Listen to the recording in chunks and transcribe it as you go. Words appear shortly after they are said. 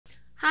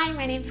Hi,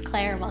 my name's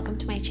Claire. Welcome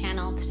to my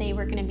channel. Today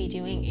we're going to be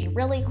doing a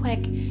really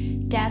quick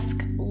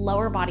desk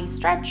lower body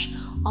stretch.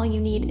 All you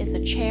need is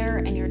a chair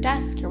and your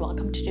desk. You're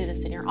welcome to do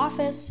this in your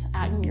office,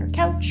 on your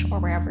couch, or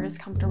wherever is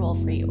comfortable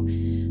for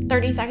you.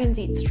 30 seconds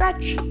each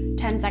stretch,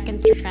 10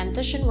 seconds to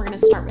transition. We're going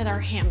to start with our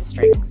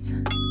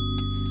hamstrings.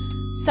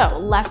 So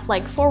left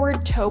leg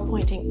forward, toe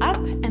pointing up,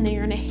 and then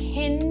you're going to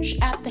hinge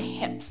at the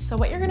hips. So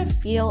what you're going to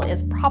feel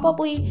is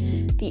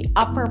probably the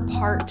upper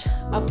part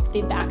of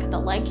the back of the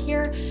leg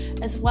here,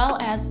 as well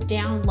as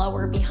down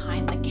lower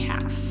behind the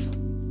calf.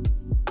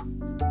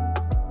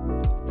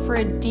 For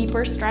a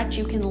deeper stretch,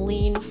 you can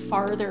lean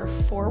farther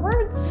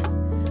forwards.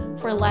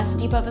 For less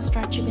deep of a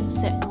stretch, you can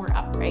sit more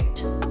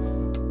upright.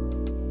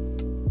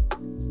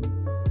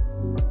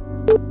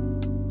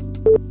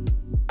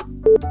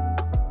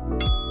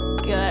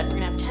 Good, we're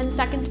gonna have 10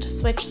 seconds to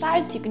switch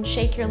sides. You can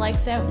shake your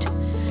legs out.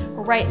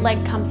 Right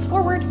leg comes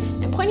forward,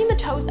 and pointing the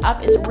toes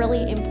up is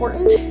really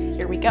important.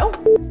 Here we go.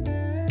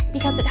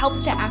 Because it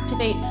helps to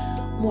activate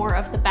more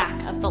of the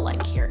back of the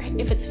leg here.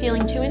 If it's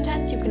feeling too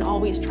intense, you can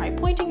always try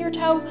pointing your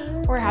toe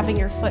or having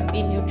your foot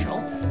be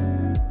neutral.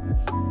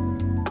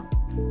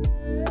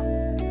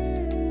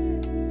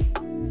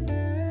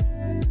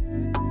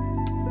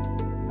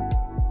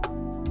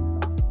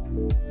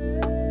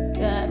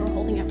 Good, we're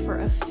holding it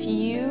for a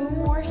few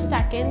more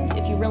seconds.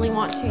 If you really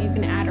want to, you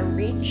can add a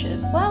reach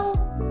as well.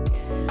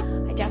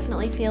 I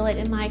definitely feel it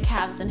in my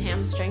calves and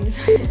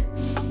hamstrings.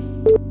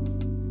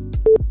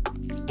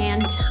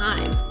 And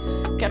time.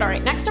 Good, all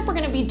right, next up we're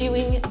gonna be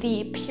doing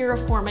the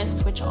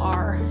piriformis, which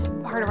are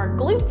part of our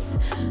glutes.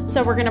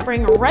 So we're gonna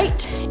bring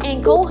right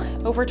ankle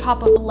over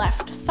top of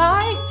left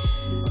thigh,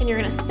 and you're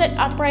gonna sit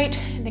upright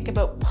and think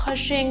about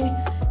pushing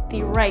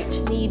the right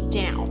knee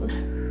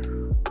down.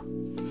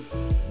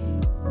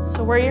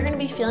 So where you're gonna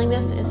be feeling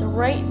this is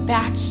right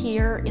back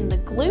here in the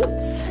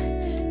glutes.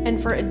 And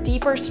for a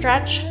deeper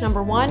stretch,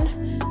 number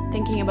one,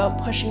 thinking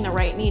about pushing the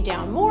right knee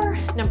down more.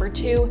 Number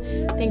two,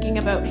 thinking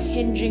about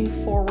hinging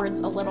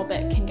forwards a little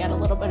bit can get a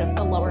little bit of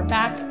the lower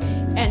back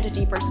and a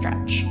deeper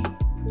stretch.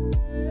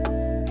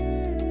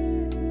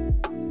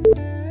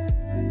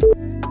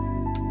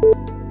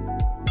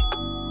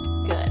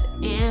 Good,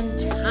 and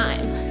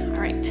time.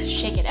 All right,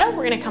 shake it out.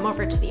 We're gonna come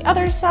over to the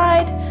other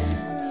side.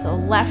 So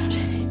left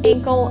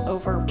ankle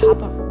over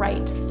top of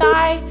right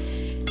thigh,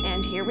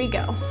 and here we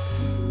go.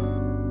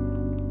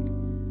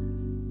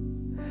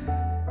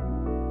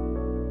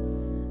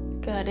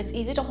 Good, it's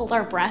easy to hold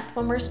our breath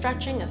when we're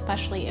stretching,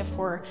 especially if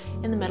we're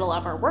in the middle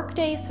of our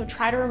workday, so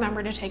try to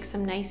remember to take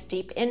some nice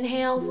deep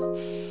inhales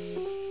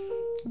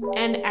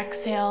and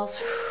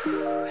exhales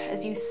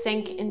as you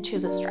sink into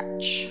the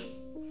stretch.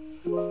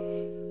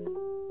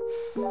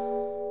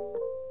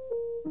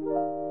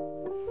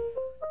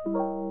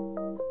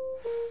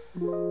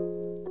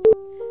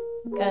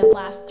 Good,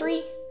 last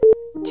 3,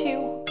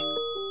 2,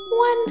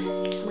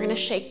 1. We're gonna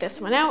shake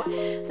this one out.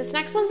 This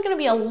next one's gonna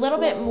be a little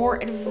bit more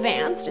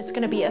advanced. It's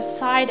gonna be a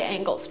side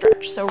angle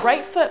stretch. So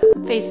right foot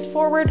face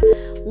forward,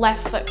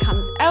 left foot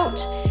comes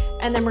out,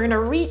 and then we're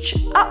gonna reach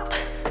up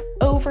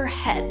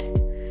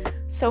overhead.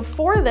 So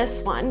for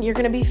this one, you're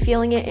gonna be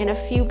feeling it in a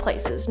few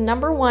places.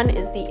 Number one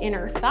is the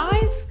inner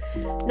thighs.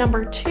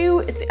 Number two,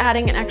 it's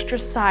adding an extra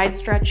side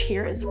stretch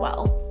here as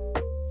well.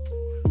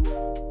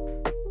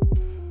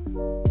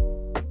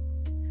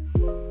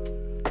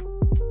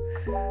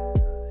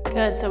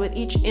 Good, so with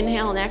each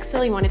inhale and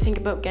exhale, you want to think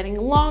about getting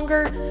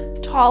longer,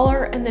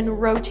 taller, and then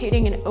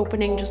rotating and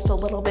opening just a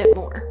little bit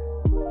more.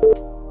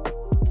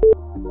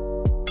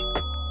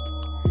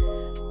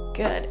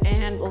 Good,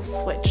 and we'll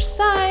switch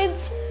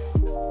sides.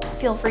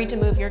 Feel free to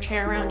move your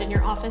chair around in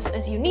your office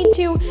as you need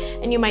to,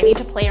 and you might need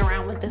to play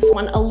around with this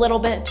one a little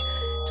bit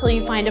till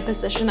you find a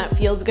position that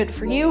feels good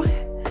for you.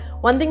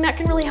 One thing that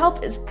can really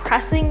help is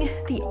pressing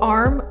the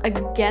arm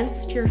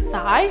against your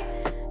thigh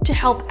to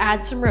help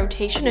add some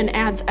rotation and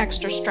adds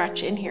extra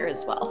stretch in here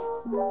as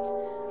well.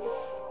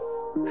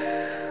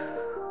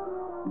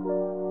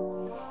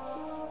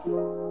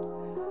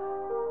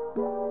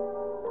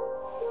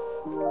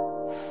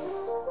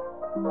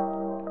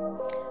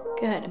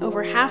 Good,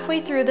 over halfway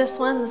through this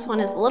one. This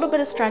one is a little bit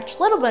of stretch,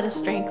 a little bit of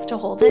strength to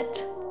hold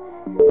it.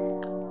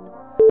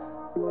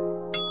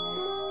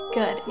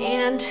 Good,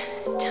 and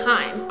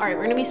time. All right,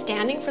 we're gonna be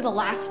standing for the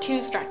last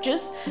 2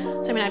 stretches. So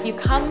I'm gonna have you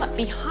come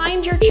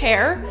behind your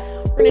chair.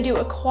 We're gonna do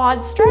a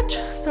quad stretch.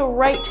 So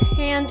right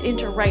hand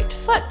into right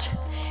foot.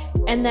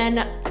 And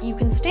then you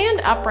can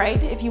stand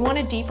upright. If you want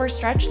a deeper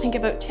stretch, think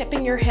about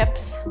tipping your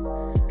hips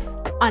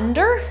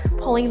under,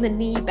 pulling the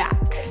knee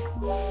back.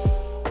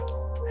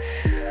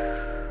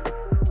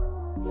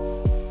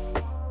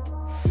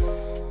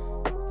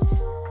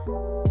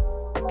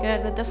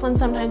 Good, with this one,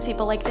 sometimes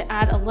people like to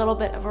add a little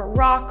bit of a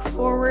rock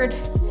forward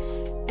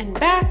and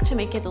back to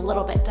make it a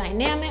little bit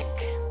dynamic.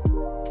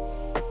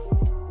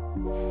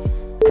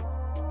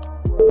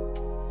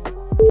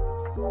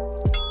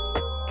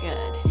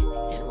 Good,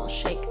 and we'll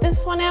shake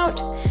this one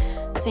out.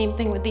 Same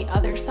thing with the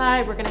other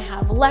side. We're gonna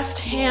have left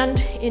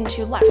hand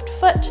into left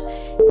foot.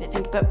 And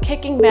think about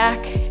kicking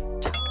back,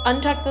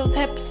 untuck those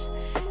hips,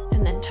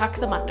 and then tuck tuck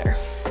them under.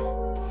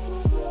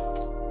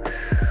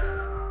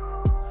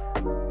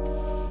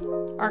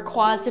 Our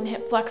quads and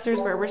hip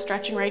flexors, where we're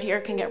stretching right here,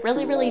 can get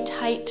really, really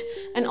tight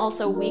and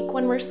also weak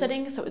when we're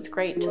sitting, so it's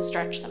great to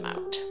stretch them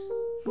out.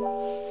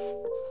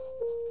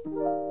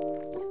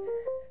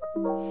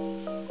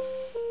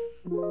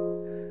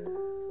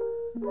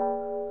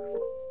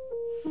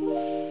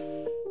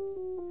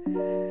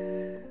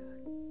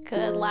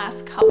 Good,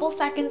 last couple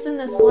seconds in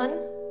this one.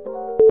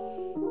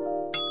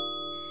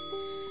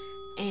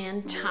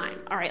 And time.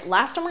 All right,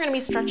 last one we're gonna be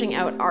stretching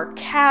out our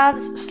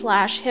calves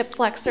 / hip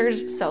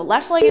flexors. So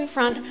left leg in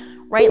front,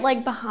 right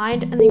leg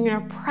behind, and then you're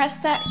gonna press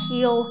that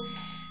heel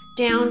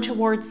down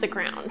towards the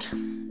ground.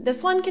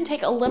 This one can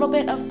take a little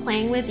bit of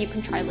playing with. You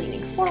can try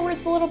leaning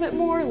forwards a little bit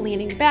more,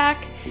 leaning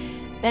back,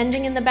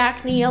 bending in the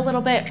back knee a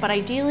little bit, but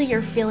ideally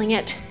you're feeling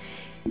it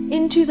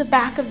into the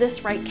back of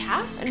this right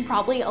calf and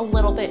probably a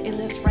little bit in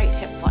this right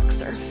hip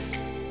flexor.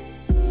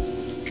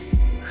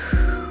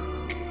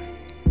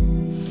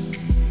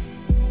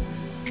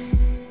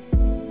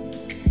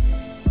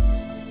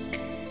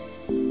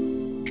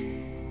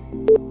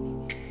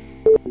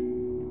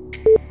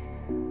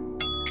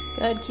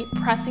 Good, keep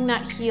pressing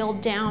that heel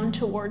down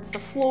towards the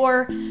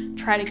floor.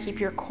 Try to keep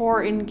your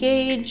core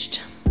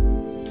engaged.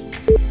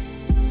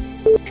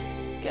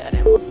 Good,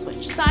 and we'll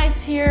switch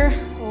sides here.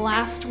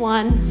 Last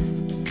one.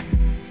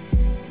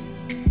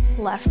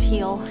 Left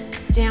heel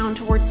down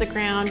towards the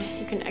ground.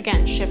 You can,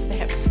 again, shift the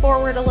hips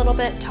forward a little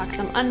bit, tuck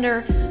them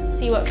under,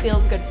 see what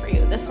feels good for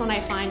you. This one I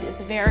find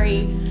is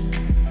very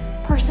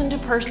person to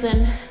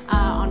person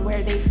on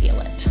where they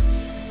feel it.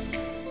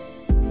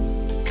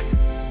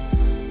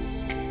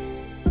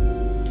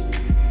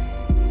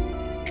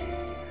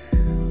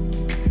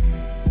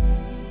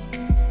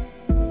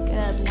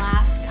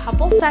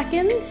 Couple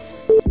seconds,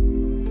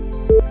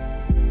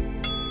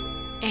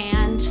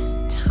 and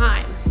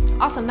time.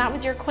 Awesome, that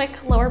was your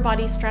quick lower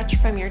body stretch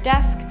from your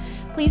desk.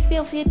 Please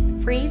feel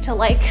free to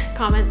like,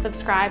 comment,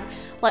 subscribe.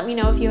 Let me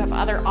know if you have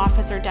other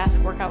office or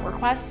desk workout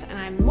requests, and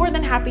I'm more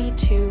than happy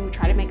to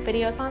try to make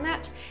videos on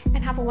that.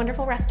 And have a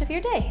wonderful rest of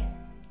your day.